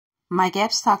Mike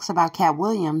Epps talks about Katt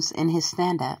Williams in his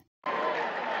stand-up.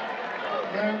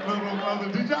 That little mother,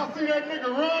 did y'all see that nigga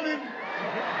running?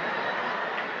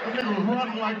 That nigga was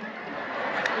running like...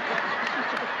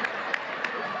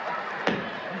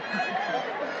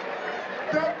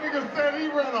 That nigga said he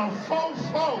ran a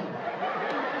 4-4.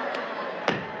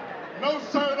 No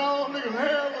shirt on, nigga's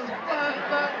hair was flying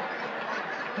back.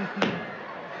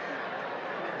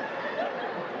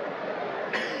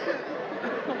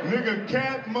 Nigga,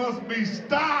 Katt must be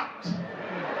stopped.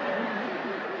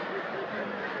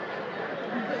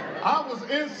 I was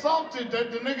insulted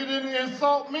that the nigga didn't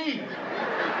insult me.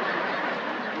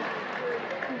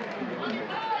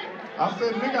 I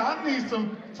said, nigga, I need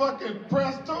some fucking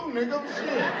press too, nigga.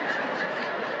 Shit.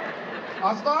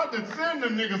 I started to send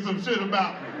them niggas some shit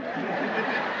about me.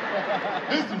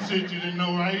 This some shit you didn't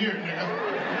know right here, nigga.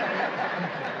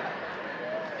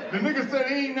 The nigga said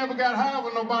he ain't never got high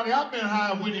with nobody. I've been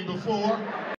high with him before.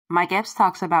 Mike Epps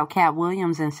talks about Katt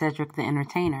Williams and Cedric the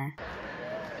Entertainer.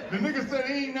 The nigga said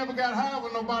he ain't never got high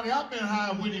with nobody. I've been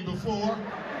high with him before.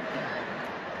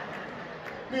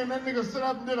 Me and that nigga set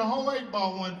up and did a whole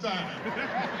 8-ball one time.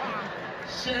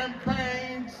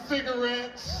 Champagne,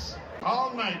 cigarettes,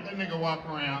 all night that nigga walk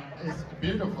around. It's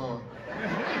beautiful.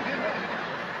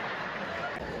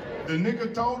 The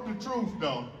nigga told the truth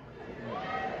though.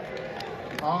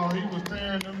 Oh, he was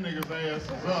tearing them niggas'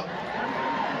 asses up.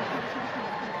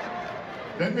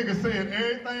 That nigga said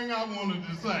everything I wanted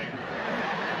to say.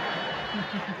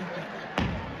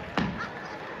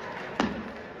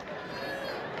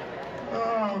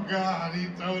 Oh God, he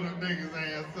tore them niggas'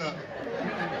 ass up.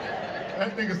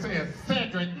 That nigga said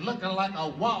Cedric looking like a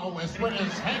walrus with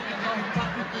his hanging on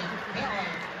top of his belly.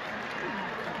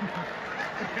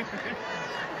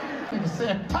 Nigga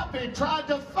said Puppy tried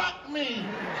to fuck me.